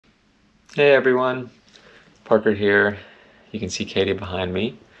Hey everyone, Parker here. You can see Katie behind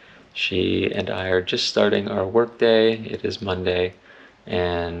me. She and I are just starting our work day. It is Monday,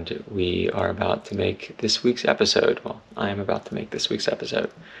 and we are about to make this week's episode. Well, I am about to make this week's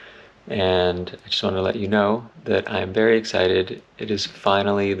episode. And I just want to let you know that I am very excited. It is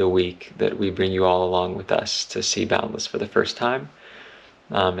finally the week that we bring you all along with us to see Boundless for the first time.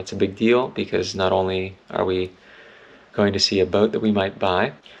 It's a big deal because not only are we going to see a boat that we might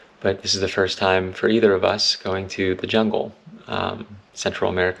buy, but this is the first time for either of us going to the jungle. Central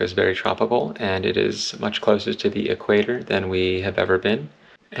America is very tropical, and it is much closer to the equator than we have ever been.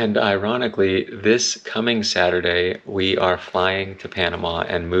 And ironically, this coming Saturday, we are flying to Panama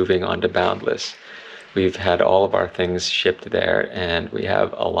and moving on to Boundless. We've had all of our things shipped there, and we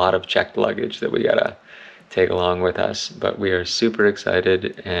have a lot of checked luggage that we gotta take along with us. But we are super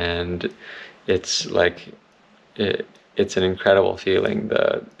excited, and it's like it's an incredible feeling,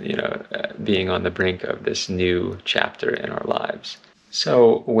 being on the brink of this new chapter in our lives.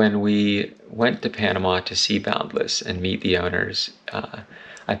 So when we went to Panama to see Boundless and meet the owners,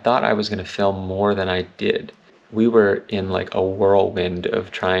 I thought I was going to film more than I did. We were in like a whirlwind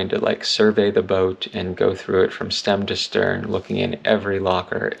of trying to survey the boat and go through it from stem to stern, looking in every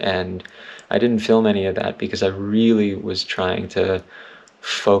locker, and I didn't film any of that because I really was trying to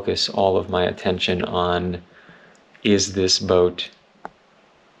focus all of my attention on, is this boat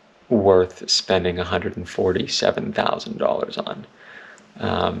worth spending $147,000 on?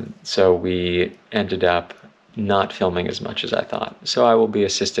 So we ended up not filming as much as I thought. So I will be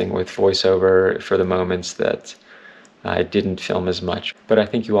assisting with voiceover for the moments that I didn't film as much, but I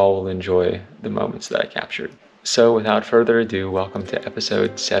think you all will enjoy the moments that I captured. So without further ado, welcome to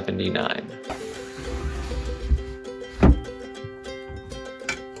episode 79.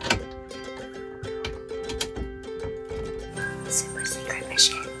 Super secret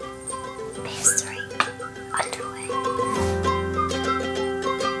mission. History underway.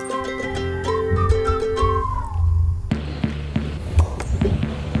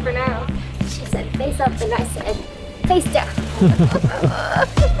 For now, she said face up and I said face down.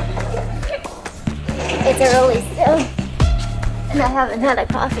 It's early still, and I haven't had a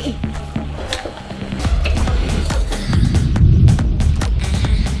coffee.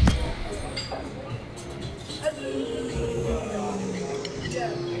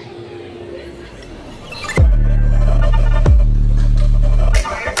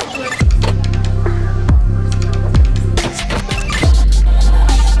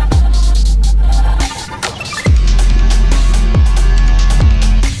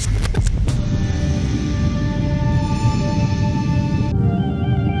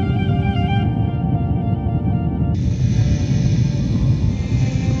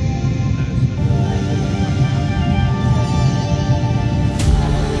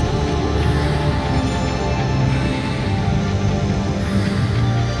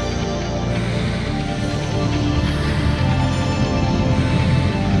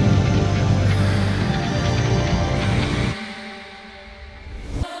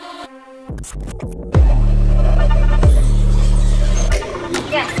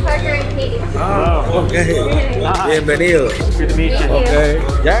 Yes, Parker and Katie. Ah, okay. Hi. Bienvenido. Good to meet you. Okay.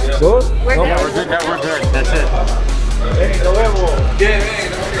 Yeah, good? We're good. Yeah, we're good. Yeah, we're good. That's it. Hey, nos vemos.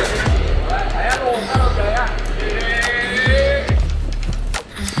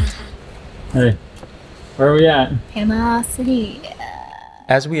 Hey, where are we at? Panama City.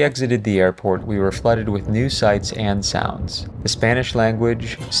 As we exited the airport, we were flooded with new sights and sounds. The Spanish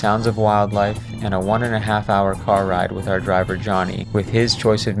language, sounds of wildlife, and a 1.5-hour car ride with our driver Johnny, with his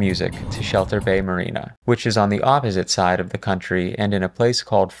choice of music, to Shelter Bay Marina, which is on the opposite side of the country and in a place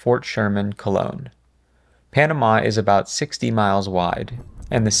called Fort Sherman, Cologne. Panama is about 60 miles wide,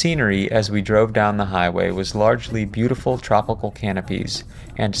 and the scenery as we drove down the highway was largely beautiful tropical canopies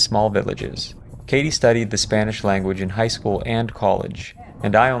and small villages. Katie studied the Spanish language in high school and college,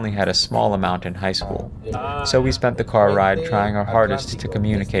 and I only had a small amount in high school. So we spent the car ride trying our hardest to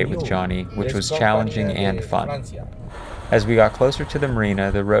communicate with Johnny, which was challenging and fun. As we got closer to the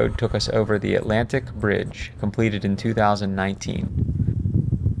marina, the road took us over the Atlantic Bridge, completed in 2019.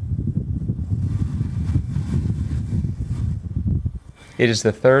 It is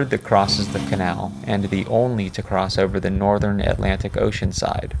the third that crosses the canal, and the only to cross over the northern Atlantic Ocean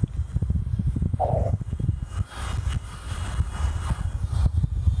side.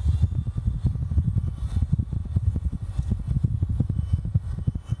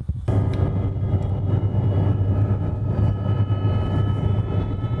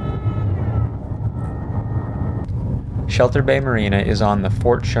 Shelter Bay Marina is on the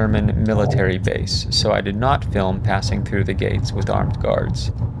Fort Sherman military base, so I did not film passing through the gates with armed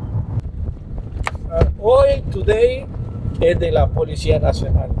guards. Hoy, today, es de la Policía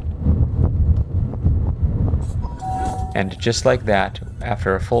Nacional. And just like that,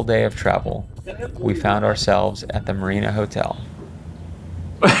 after a full day of travel, we found ourselves at the Marina Hotel.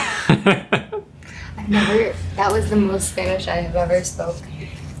 That was the most Spanish I have ever spoke.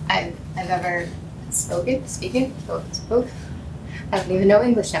 I've ever spoke. I don't even know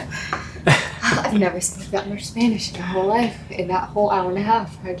English now. I've never spoke that much Spanish in my whole life, in that whole hour and a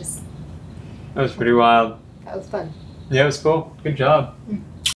half. That was pretty wild. That was fun. Yeah, it was cool. Good job.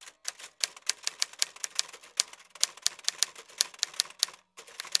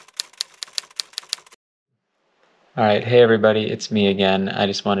 Alright, hey everybody, it's me again. I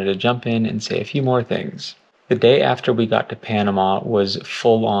just wanted to jump in and say a few more things. The day after we got to Panama was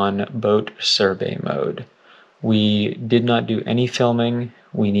full-on boat survey mode. We did not do any filming.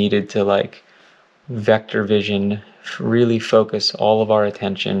 We needed to vector vision, really focus all of our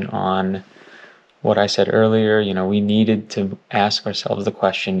attention on what I said earlier. You know, we needed to ask ourselves the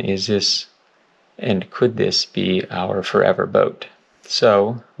question, is this and could this be our forever boat?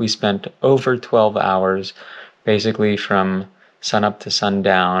 So we spent over 12 hours basically from sunup to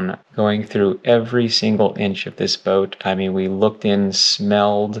sundown, going through every single inch of this boat. I mean, we looked in,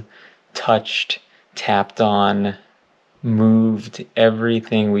 smelled, touched, tapped on, moved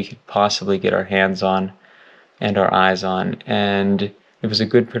everything we could possibly get our hands on and our eyes on. And it was a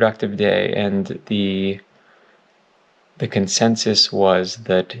good, productive day. And the consensus was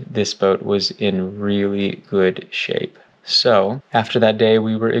that this boat was in really good shape. So after that day,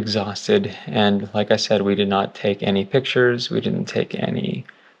 we were exhausted, and like I said, we did not take any pictures, we didn't take any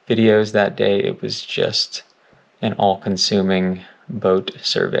videos that day. It was just an all-consuming boat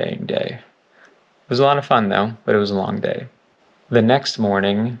surveying day. It was a lot of fun though, but it was a long day. The next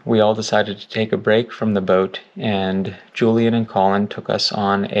morning, we all decided to take a break from the boat, and Julian and Colin took us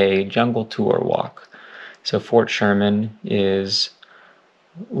on a jungle tour walk. So Fort Sherman is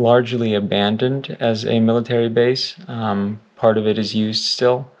largely abandoned as a military base. Part of it is used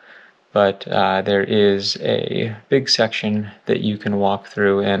still, but there is a big section that you can walk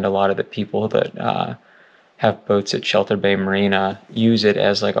through, and a lot of the people that have boats at Shelter Bay Marina use it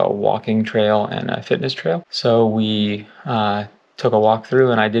as like a walking trail and a fitness trail. So we took a walk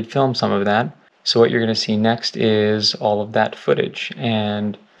through, and I did film some of that. So what you're going to see next is all of that footage,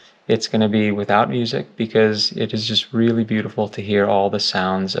 and it's going to be without music because it is just really beautiful to hear all the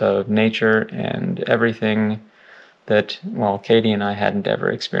sounds of nature and everything that, well, Katie and I hadn't ever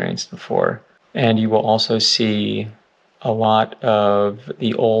experienced before. And you will also see a lot of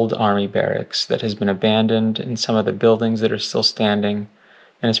the old army barracks that has been abandoned and some of the buildings that are still standing.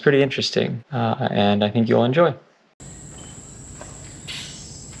 And it's pretty interesting, and I think you'll enjoy.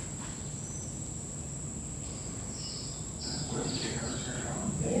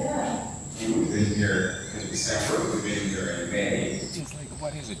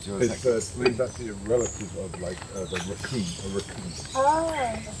 What is it, Joe? It's named after a relative of the raccoon. Oh.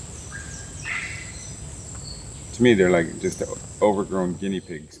 To me, they're like just overgrown guinea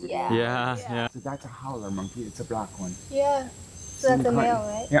pigs. With Yeah. So that's a howler monkey. It's a black one. Yeah. So that's a male,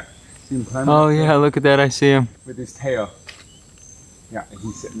 right? Yeah. See him climbing? Oh yeah, look at that, I see him. With his tail. Yeah, and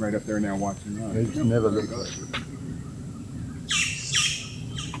he's sitting right up there now watching around. It never looks like it.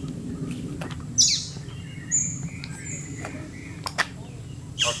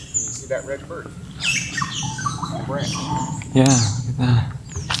 That red bird. Branch. Yeah, look at that.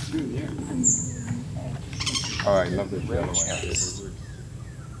 Oh, I love this yellow one.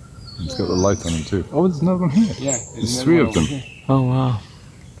 It's got the light on him too. Oh, there's another one here. Yeah, There's three of them. Oh wow.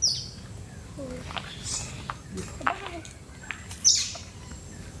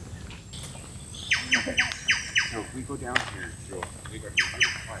 So if we go down here, Joe, we got to be really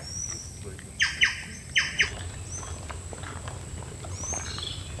quiet. This is where you go.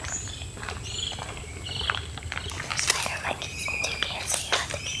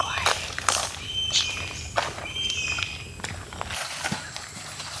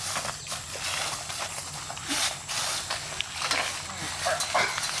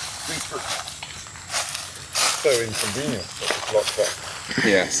 So inconvenient that it's locked up.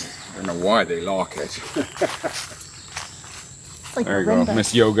 Yes. I don't know why they lock it. It's like There a you go, Lundberg.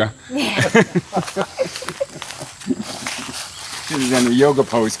 Miss Yoga. Yeah. This is in a yoga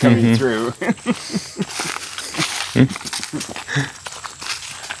pose coming through.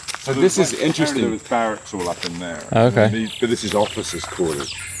 So this is interesting. There was barracks all up in there. Okay. But this is officers'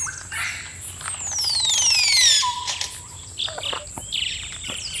 quarters.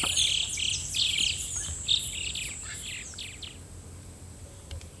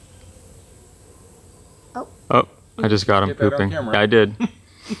 Oh, I just got him Get that on pooping. camera. Yeah, I did.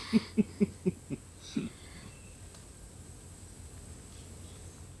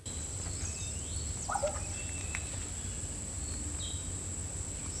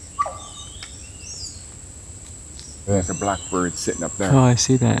 There's a blackbird sitting up there. Oh, I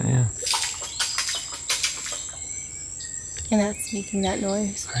see that, yeah. And that's making that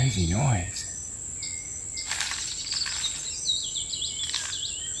noise. Crazy noise.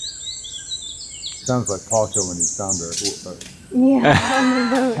 Sounds like Parker when he's found a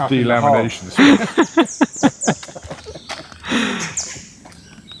Yeah. delamination.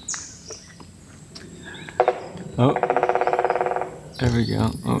 Oh, there we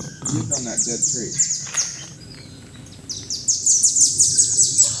go. Oh, He's on that dead tree.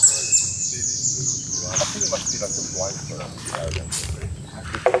 I think it must be like a blind bird.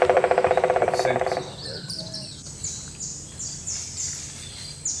 That sense.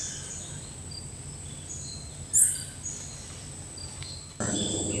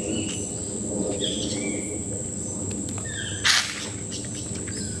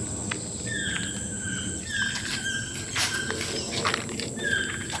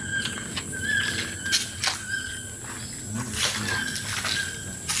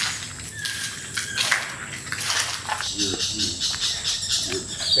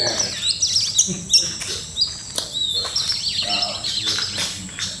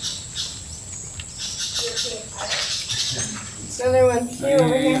 Another one here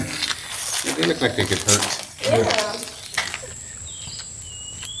over here. They look like they could hurt. Yeah.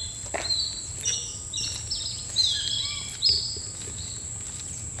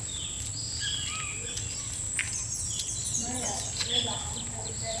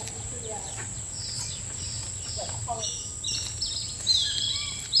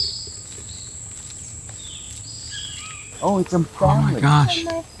 Oh, it's a oh family. my gosh. Oh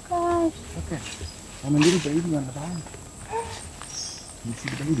my gosh. Look at and a little baby on the bottom. You see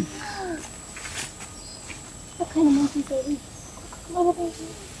the baby? What kind of monkey baby? Little baby.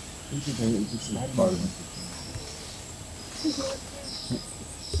 Baby, baby, just like bottom.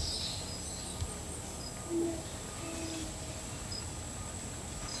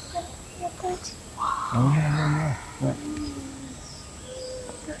 Oh yeah.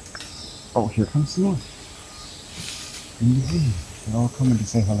 Oh, here comes the one. They're all coming to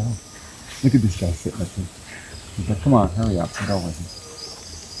say hello. Look at this guy sitting up here. He's like, come on, hurry up, get over here.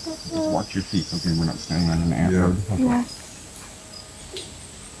 Just watch your feet, okay? We're not standing on an air. Yeah. Yeah.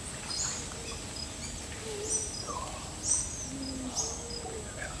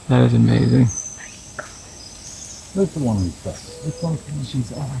 That is amazing. That's the one we've got. This one,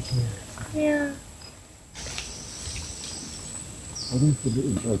 She's all right here. Yeah. I think the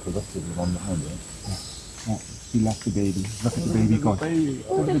little bird, because that's the one behind it. Oh, she left the baby. Look at the baby going.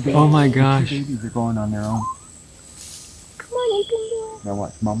 Look at the baby. Oh my The gosh. two babies are going on their own. Come on, you can do it. Now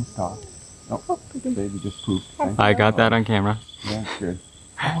watch, Mom's talk. Oh, the baby just pooped. Thank I you. got that on camera. Yeah, good.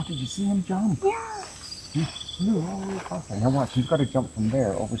 Oh, did you see him jump? Yeah. He flew all the way across there. Now watch, he's got to jump from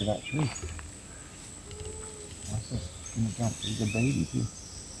there over to that tree. Watch this. He's going to jump. He's a baby, too.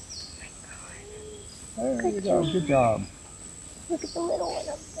 There you go. Good job. Look at the little one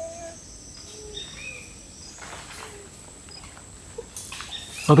up there.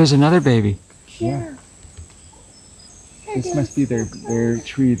 Oh, there's another baby. Yeah. This must be their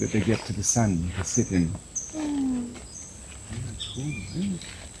tree that they get to the sun to sit in. Mm. That's cool, isn't it?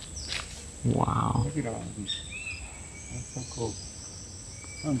 Wow. Look at all of these. That's so cool.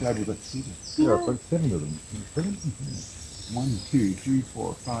 I'm glad we got to see this. Yeah, it's like 7 of them. 1, 2, 3,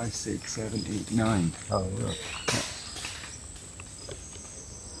 4, 5, 6, 7, 8, 9. Oh, yeah.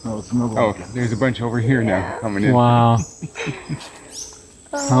 Oh, it's another one. Oh, there's a bunch over here now coming in. Wow.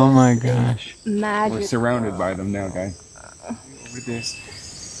 Oh my gosh. Magic. We're surrounded by them now, guys.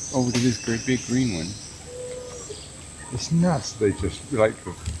 Over to this great big green one. It's nuts. They just like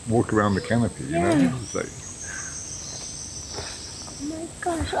to walk around the canopy, you know? Yeah. It's like, Oh my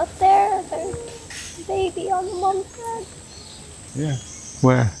gosh, up there, there's a baby on the mom's head. Yeah,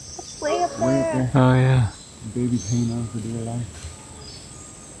 Where? Way up way up there. there. Oh yeah. The baby's hanging on for dear life.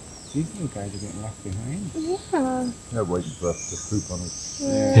 These little guys are getting left behind. Yeah. they're waiting for us to poop on it.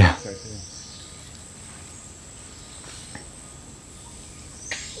 Yeah. That's right there.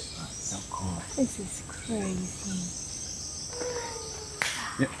 Oh, it's so cool. This is crazy.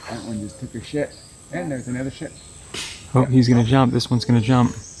 Yep, that one just took a shit. And there's another shit. Oh, he's gonna jump. This one's gonna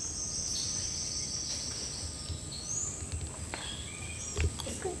jump.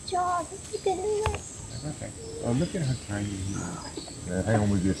 Good job. You did it. Okay. Oh, look at how tiny he is. Yeah, hang on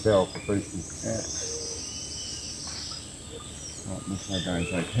with yourself, basically. Yeah. Oh, this other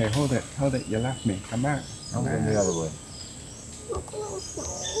guy's like, hey, hold it, you left me, come back. I'll go the other way.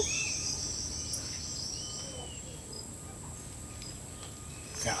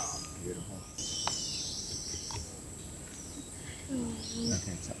 Oh, beautiful.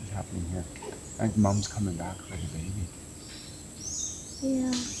 Okay, something's happening here. I think Mom's coming back for the baby.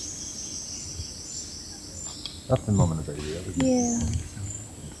 Yeah. That's the moment of baby. Yeah.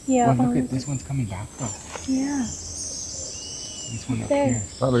 Yeah. Well, look at this one's coming back though. Yeah. This one up There. here.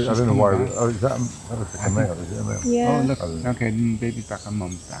 I don't know why. Oh, is that looks like a male? Is it a male? Yeah. Oh, look. Okay, baby's back on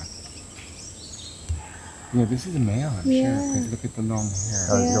mom's back. Yeah, this is a male, I'm sure. Yeah. Because look at the long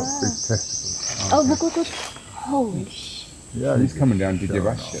hair. He's got big testicles. Oh, look. Holy sh. Yeah, He's coming down to showing give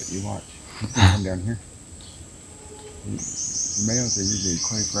us off. shit. You watch. He's gonna come down here. Males are usually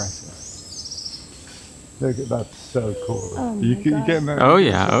quite aggressive. Look at that, so cool. Oh my you God. getting that? Oh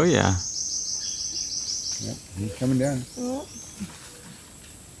yeah, oh yeah. Yep, he's coming down. Oh.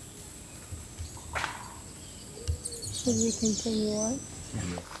 Should we continue on?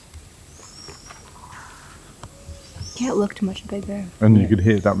 Cat looked much bigger. And you could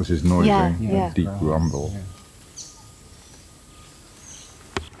hear that was his noise, Yeah, a yeah. deep rumble. Yeah.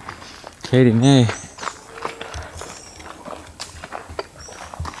 Katie May.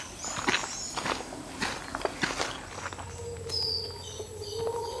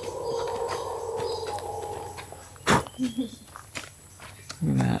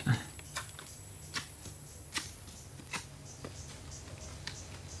 Look at that.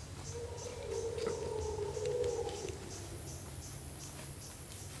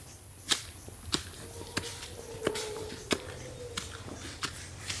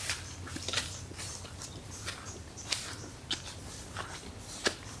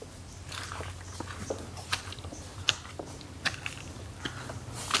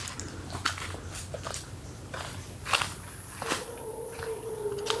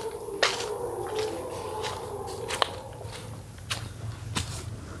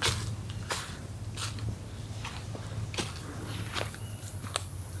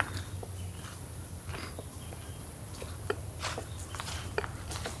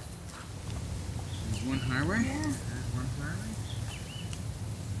 There's one highway. Yeah. There's one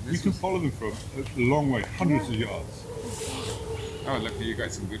highway. You can follow them for a long way, hundreds of yards. Oh, look, you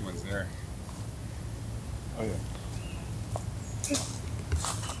got some good ones there. Oh yeah.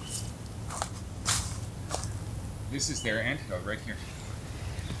 This is their antidote right here.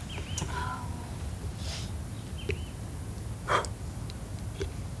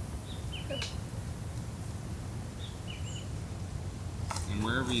 And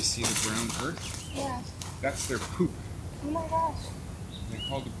wherever you see the brown earth, Yeah. that's their poop. Oh my gosh. They're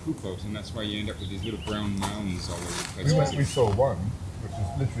called the poop boat, and that's why you end up with these little brown mounds all over the We, place. we saw one, which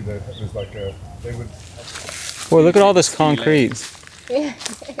was literally it was like a they would. Boy, look at all this concrete. Yeah.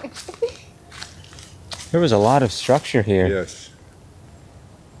 There was a lot of structure here. Yes.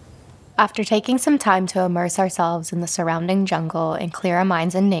 After taking some time to immerse ourselves in the surrounding jungle and clear our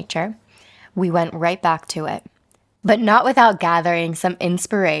minds in nature, we went right back to it. But not without gathering some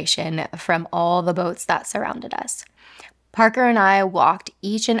inspiration from all the boats that surrounded us. Parker and I walked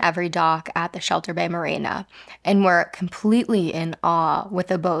each and every dock at the Shelter Bay Marina and were completely in awe with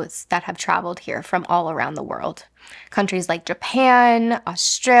the boats that have traveled here from all around the world. Countries like Japan,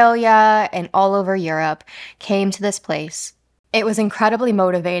 Australia, and all over Europe came to this place. It was incredibly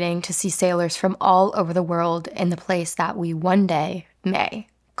motivating to see sailors from all over the world in the place that we one day may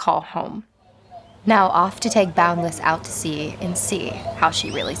call home. Now off to take Boundless out to sea and see how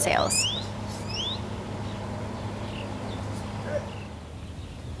she really sails.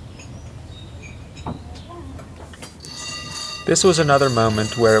 This was another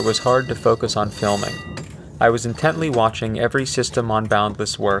moment where it was hard to focus on filming. I was intently watching every system on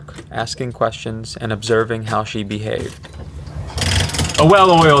Boundless work, asking questions and observing how she behaved. A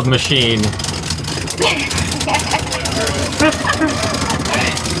well-oiled machine.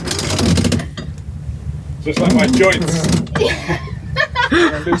 Just like my joints.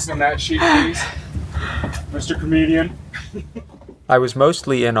 Loosen that sheet, please. Mr. Comedian. I was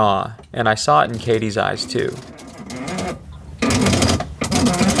mostly in awe, and I saw it in Katie's eyes too.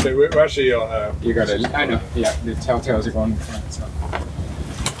 So we're actually on. You got it. I know. Yeah, the telltales are going in front. So.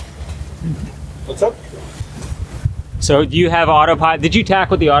 What's up? So do you have autopilot? Did you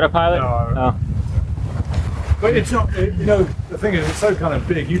tack with the autopilot? No. But it's not. You know, the thing is, it's so kind of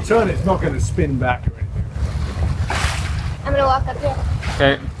big. You turn, it's not going to spin back or anything. I'm gonna walk up here.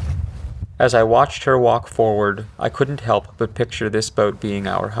 Okay. As I watched her walk forward, I couldn't help but picture this boat being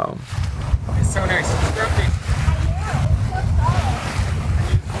our home. It's so nice. It's grumpy.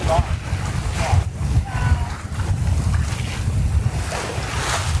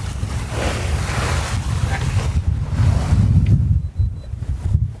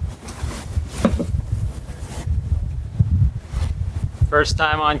 First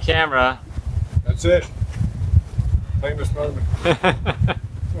time on camera. That's it. Famous moment.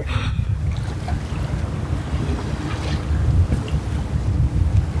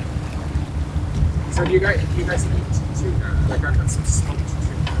 So do you guys need to like I've got some smoke to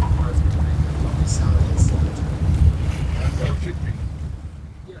treat the cars with lovely salads.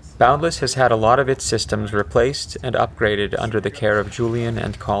 Boundless has had a lot of its systems replaced and upgraded under the care of Julian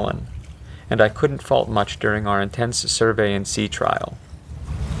and Colin, and I couldn't fault much during our intense survey and sea trial.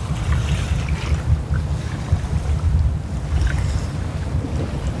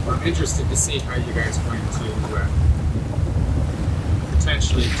 Well, I'm interested to see how you guys are going to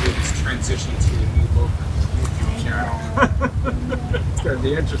potentially do this transition to a new boat YouTube channel. It's going to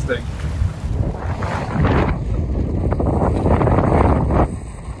be interesting.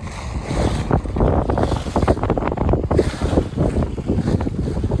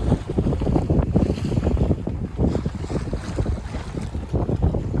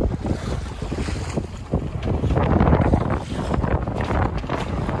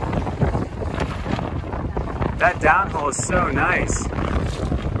 That downhole is so nice.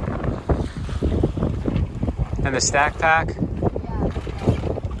 And the stack pack?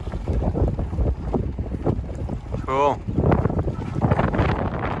 Cool.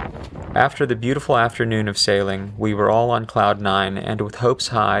 After the beautiful afternoon of sailing, we were all on cloud 9 and with hopes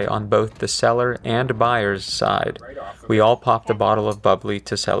high on both the seller and buyer's side. We all popped a bottle of bubbly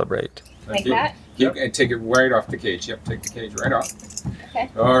to celebrate. Like that? And take it right off the cage. Yep, take the cage right off. Okay.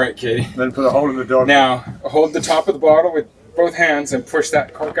 All right, Katie. Then put a hole in the dog. Now, hold the top of the bottle with both hands and push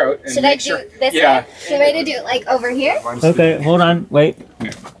that cork out. And Should I make do sure, this yeah. way? Should I do it like over here? Okay, hold on, wait.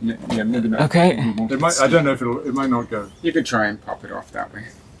 Yeah, maybe not. Okay. It might, I don't know if it might not go. You could try and pop it off that way.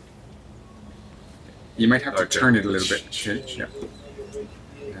 You might have to turn it a little bit. Okay. Yeah.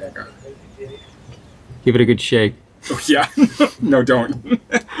 There you go. Give it a good shake. Oh, yeah. No, don't.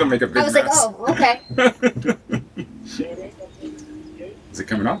 It'll make a big I was mess. like, oh, okay. Is it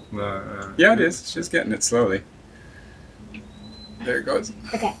coming off? Yeah, it is. She's getting it slowly. There it goes.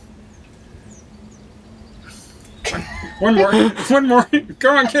 Okay. One more. One more.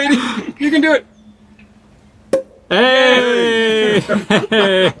 Go on, Katie. You can do it. Hey!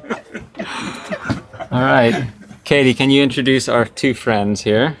 All right. Katie, can you introduce our two friends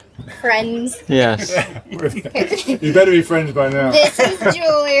here? Friends. Yes. You better be friends by now. This is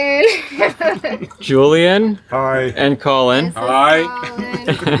Julian. Julian Hi. and Colin. Hi.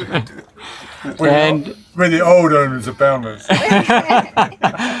 Colin. And We're the old owners of Boundless. Take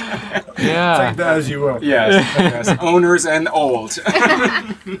yeah. that as you will. Yes. Yes. Owners and old.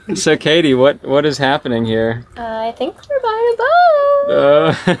 So Katie, what is happening here? I think we're buying a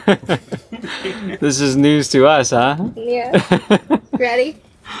boat. This is news to us, huh? Yeah. Ready?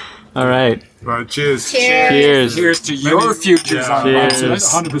 All right. Right, cheers. Cheers. Cheers. Here's to your futures on Cheers.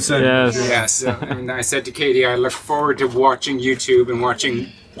 Boundless. 100%. Yes. Yes. And I said to Katie, I look forward to watching YouTube and watching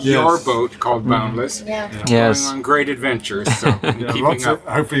your boat called Boundless. Yeah. Yes. Going on great adventures. So Yeah, keeping up.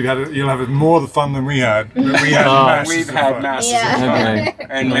 hopefully you'll have more fun than we had. We had Oh. masses We've of had fun. masses Yeah. of fun Okay.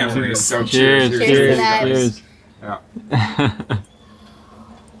 and memories. So Cheers. cheers. Cheers to that. Cheers. Yeah.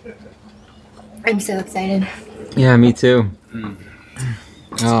 I'm so excited. Yeah, me too.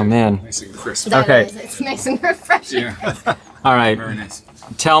 Oh man. Nice and crisp. That Okay. is, it's nice and refreshing. Yeah. All right. Very nice.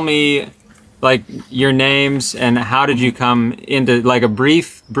 Tell me, like, your names and how did you come into, like, a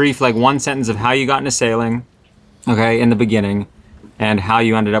brief, like, one sentence of how you got into sailing, okay, in the beginning, and how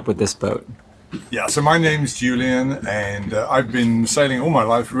you ended up with this boat. Yeah, so my name's Julian, and I've been sailing all my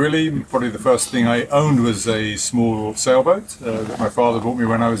life, really. Probably the first thing I owned was a small sailboat that my father bought me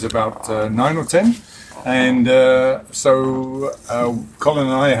when I was about 9 or 10. And so Colin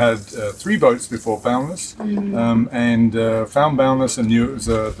and I had 3 boats before Boundless, and found Boundless and knew it was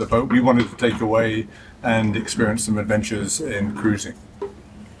the boat we wanted to take away and experience some adventures in cruising.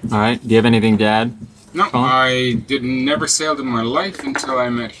 All right. Do you have anything to add? No, Colin? I never sailed in my life until I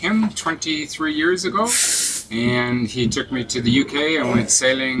met him 23 years ago. And he took me to the UK. I went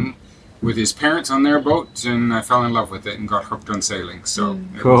sailing with his parents on their boat, and I fell in love with it and got hooked on sailing. So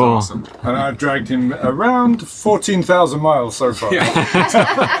it Cool. was awesome. And I've dragged him around 14,000 miles so far.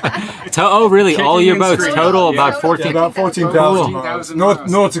 Oh, really? All Kicking your and boats screaming. total Yeah. about 14? Yeah, about 14,000 Cool. miles. 14,000 miles.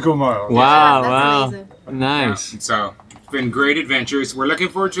 Nautical miles. Wow, That's wow. amazing. Nice. So it's been great adventures. We're looking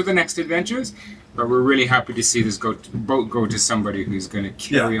forward to the next adventures, but we're really happy to see this boat go to somebody who's going to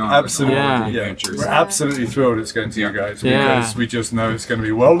carry on absolutely. with all Yeah. the Yeah. adventures. We're absolutely thrilled it's going to you guys, Yeah. because we just know it's going to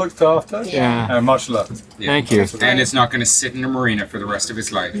be well looked after Yeah. and much loved. Thank you. And it's not going to sit in a marina for the rest of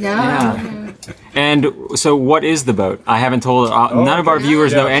its life. No. Yeah. And so what is the boat? I haven't told, none of our okay.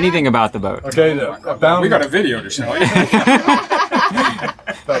 viewers know Yeah. anything about the boat. Okay, We got a video to show you.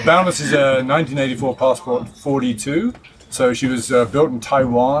 Boundless is a 1984 Passport 42. So she was built in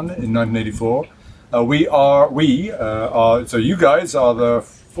Taiwan in 1984. So you guys are the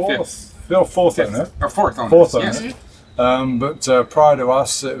fifth Still fourth owner. Or fourth owner. Fourth owner. Yes. But prior to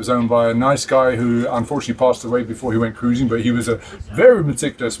us, it was owned by a nice guy who unfortunately passed away before he went cruising, but he was a very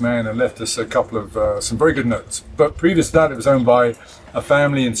meticulous man and left us a couple of some very good notes. But previous to that, it was owned by a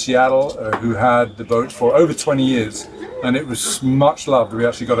family in Seattle who had the boat for over 20 years, and it was much loved. We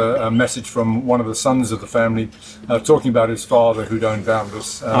actually got a message from one of the sons of the family talking about his father who'd owned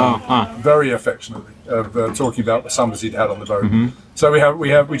Boundless, very affectionately, talking about the summers he'd had on the boat. So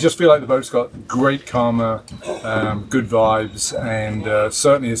we just feel like the boat's got great karma, good vibes, and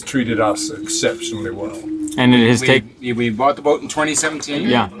certainly has treated us exceptionally well. And it has we bought the boat in 2017.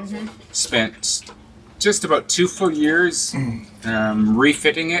 Yeah. Spent just about 2 full years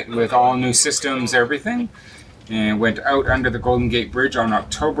refitting it with all new systems, everything, and went out under the Golden Gate Bridge on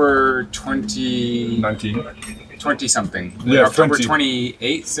October 20 something. Yeah, October 20.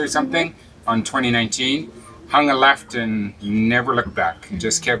 28th or something on 2019. Hung a left and never looked back.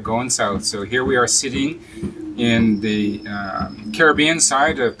 Just kept going south. So here we are sitting in the Caribbean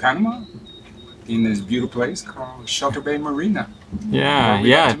side of Panama, in this beautiful place called Shelter Bay Marina. Yeah, We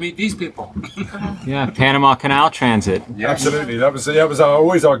got yeah, to meet these people. yeah. Panama Canal Transit. Absolutely, that was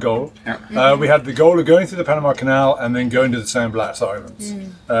always our goal. Yeah. We had the goal of going through the Panama Canal and then going to the San Blas Islands.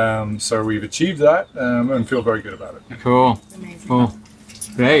 So we've achieved that and feel very good about it. Cool. Cool.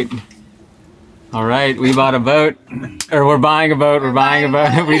 Great. All right, we bought a boat, or we're buying a boat. We're buying a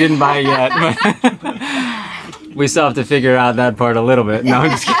boat. We didn't buy it yet, but we still have to figure out that part a little bit. No, I'm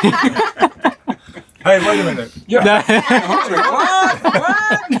just kidding. Hey, wait a minute. What?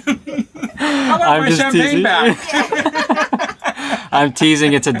 How about I'm my just champagne teasing. back? I'm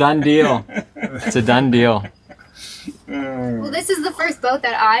teasing. It's a done deal. It's a done deal. Well, this is the first boat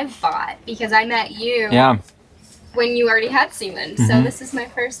that I've bought because I met you Yeah. when you already had Seawind. So this is my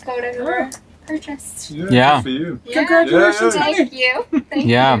first boat I've ever purchased. Yeah. Good for you. Congratulations. Thank you. Thank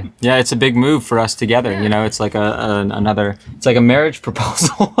Yeah, you. yeah, it's a big move for us together. You know, it's like it's like a marriage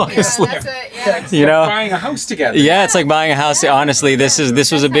proposal. Honestly, Yeah, that's it. Yeah. you know, Buying a house together. yeah, it's like buying a house. Honestly, this was a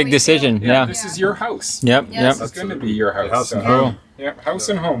That's how big we decision. feel. Yeah. This is your house. Yep. Yes. Yep. It's going to be your house. House and So- Cool. Yeah, house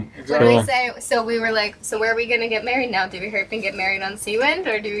and home. What Exactly. do we Cool. say? So we were like, so where are we gonna get married now? Do we hurry up and get married on Seawind,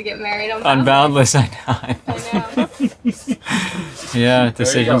 or do we get married on On Boundless, I know. I know. Yeah,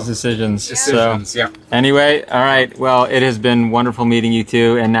 decisions. Decisions, So yeah. anyway, all right. Well, it has been wonderful meeting you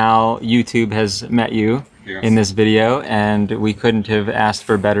two, and now YouTube has met you Yes. in this video, and we couldn't have asked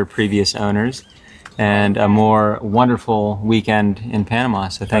for better previous owners. And a more wonderful weekend in Panama.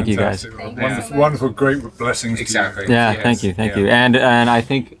 So thank you guys. Fantastic. Thank you Wonderful, so much. wonderful, great blessings. to you. Exactly. Yeah, Yes. thank you. Yeah. And I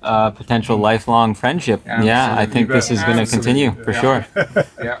think potential lifelong friendship. Yeah, I Absolutely. think this is going to Absolutely. continue for sure.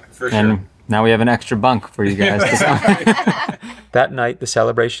 Yeah, for sure. And now we have an extra bunk for you guys. That night, the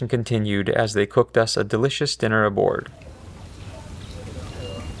celebration continued as they cooked us a delicious dinner aboard.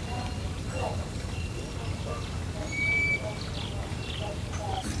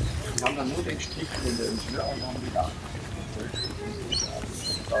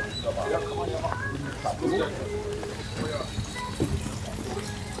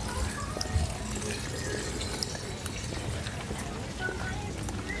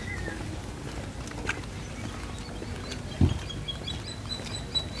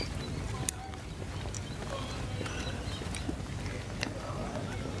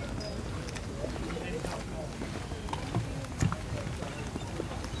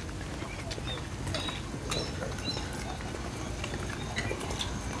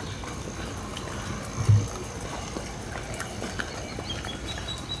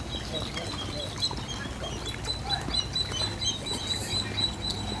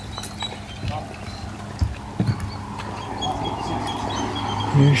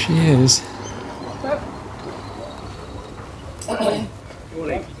 Here she is.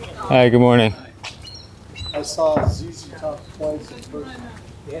 Hi, good morning. I saw ZZ Top twice in person.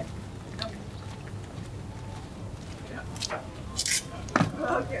 Yeah.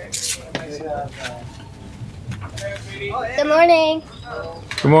 Good morning.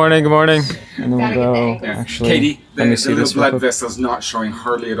 Good morning, good morning. And then Gotta we'll get go, there. actually, Katie, let me the see little this real blood quick. vessel's not showing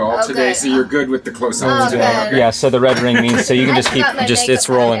hardly at all Oh, today, good. so you're good with the close-up Oh, today. good. Yeah, so the red ring means, so you can I just keep, forgot my it's makeup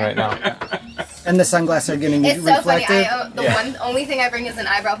rolling on. right now. And the sunglasses are getting It's so funny. reflective. The only thing I bring is an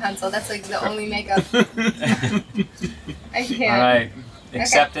eyebrow pencil. That's like the only makeup. I can't. All right,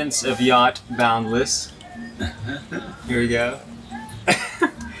 acceptance of yacht Boundless. Here we go.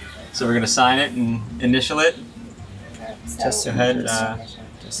 So we're gonna sign it and initial it. So, Just Go ahead.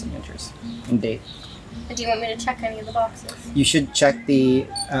 just signatures and date. do you want me to check any of the boxes? You should check the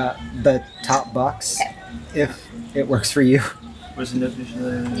top box Okay. if it works for you. What's the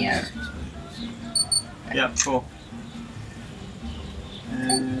definition? Yeah. Yeah, cool.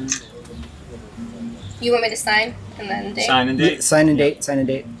 And You want me to sign and then date? Sign and date. Sign and date. Sign and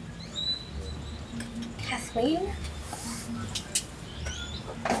date. Kathleen?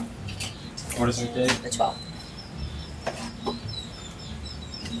 What is the date? The 12th.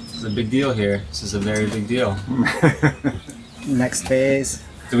 This is a big deal here. This is a very big deal. Next phase.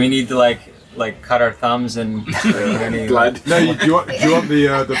 Do we need to like cut our thumbs and any Blood. No, do you want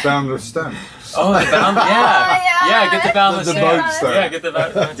the Boundless stamp? Oh, the bound. Yeah, get the Boundless The stamp. boat stamp. Yeah, get the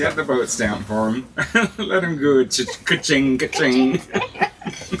boat. Get the boat stamp for him. Let him go. Ka-ching, ka-ching.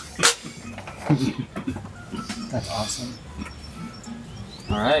 That's awesome.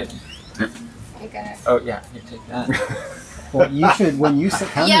 All right. Okay. Oh yeah, you take that. Well, you should when you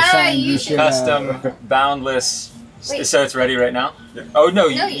come to sign. You should. Custom Boundless. Wait. So it's ready right now? Yeah. Oh no,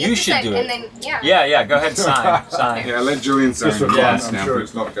 No, you should sign, do and it. then, yeah. Yeah, go ahead, sign. Yeah, let Julian sign. Just for it. fun. Yeah. I'm sure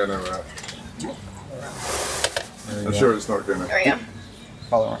it's not gonna. I'm sure it's not gonna. There we go.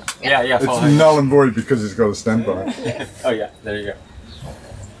 Follow around. Yeah, It's follow it. null and void because it's got a stamp on it. Oh yeah, there you go.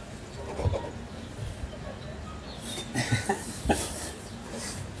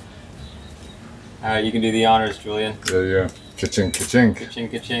 All right, you can do the honors, Julian. There you go. Ka-ching, ka-ching. Ka-ching,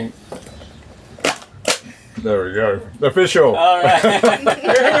 ka-ching. There we go. Official. All right. All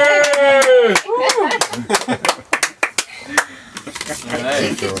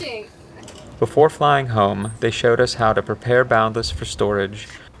right. Before flying home, they showed us how to prepare Boundless for storage,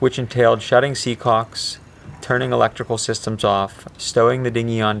 which entailed shutting seacocks, turning electrical systems off, stowing the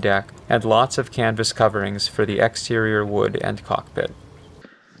dinghy on deck, and lots of canvas coverings for the exterior wood and cockpit.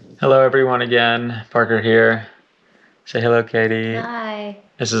 Hello everyone again, Parker here. Say hello, Katie. Hi.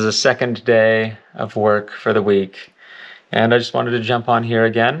 This is the second day of work for the week, and I just wanted to jump on here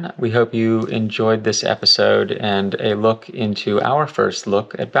again. We hope you enjoyed this episode and a look into our first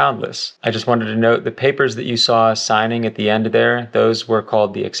look at Boundless. I just wanted to note the papers that you saw signing at the end there, those were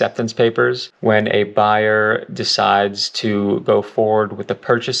called the acceptance papers. When a buyer decides to go forward with the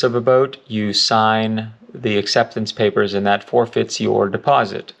purchase of a boat, you sign the acceptance papers and that forfeits your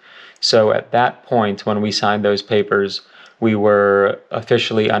deposit. So at that point, when we signed those papers, we were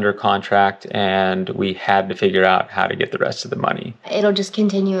officially under contract and we had to figure out how to get the rest of the money. It'll just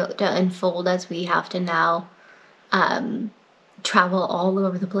continue to unfold as we have to now travel all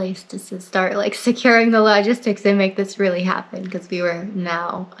over the place just to start like securing the logistics and make this really happen because we were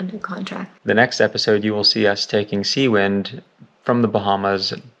now under contract. The next episode, you will see us taking Seawind from the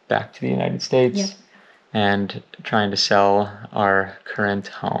Bahamas back to the United States. Yep. And trying to sell our current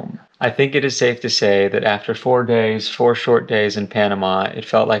home. I think it is safe to say that after 4 short days in Panama, it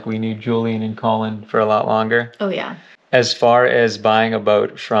felt like we knew Julian and Colin for a lot longer. Oh yeah. As far as buying a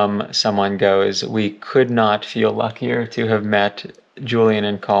boat from someone goes, we could not feel luckier to have met Julian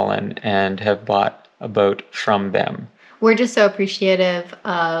and Colin and have bought a boat from them. We're just so appreciative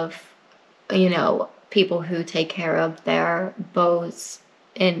of, people who take care of their boats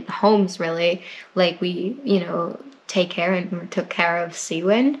in homes, really. Like we, take care and took care of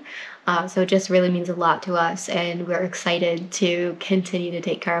Seawind. So it just really means a lot to us, and we're excited to continue to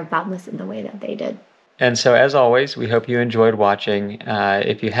take care of Boundless in the way that they did. And so as always, we hope you enjoyed watching.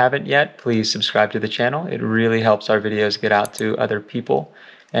 If you haven't yet, please subscribe to the channel. It really helps our videos get out to other people.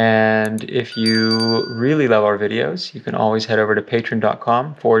 And if you really love our videos, you can always head over to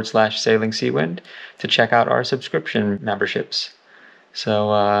patreon.com/Sailing Seawind to check out our subscription memberships.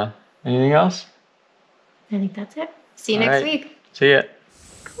 So, anything else? I think that's it. See you All next right. week. See ya.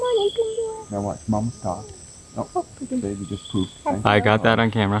 Come on, you can do it. Now watch Mom's talk. Oh, baby just pooped. Thank I got that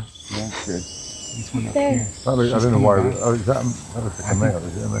on camera. you. Yeah, good. This one up There. here. I don't know why. Oh, is that looks like a male?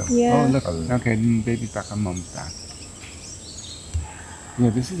 Is it a male? Yeah. Oh, look. Okay, baby's back on Mom's back. Yeah,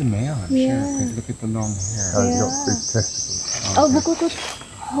 this is a male, I'm sure. Because look at the long hair. Oh, he's got big testicles. Oh, look.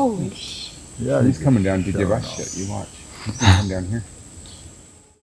 Holy sh! Yeah, He's coming down to give us shit. You watch. He's coming down here.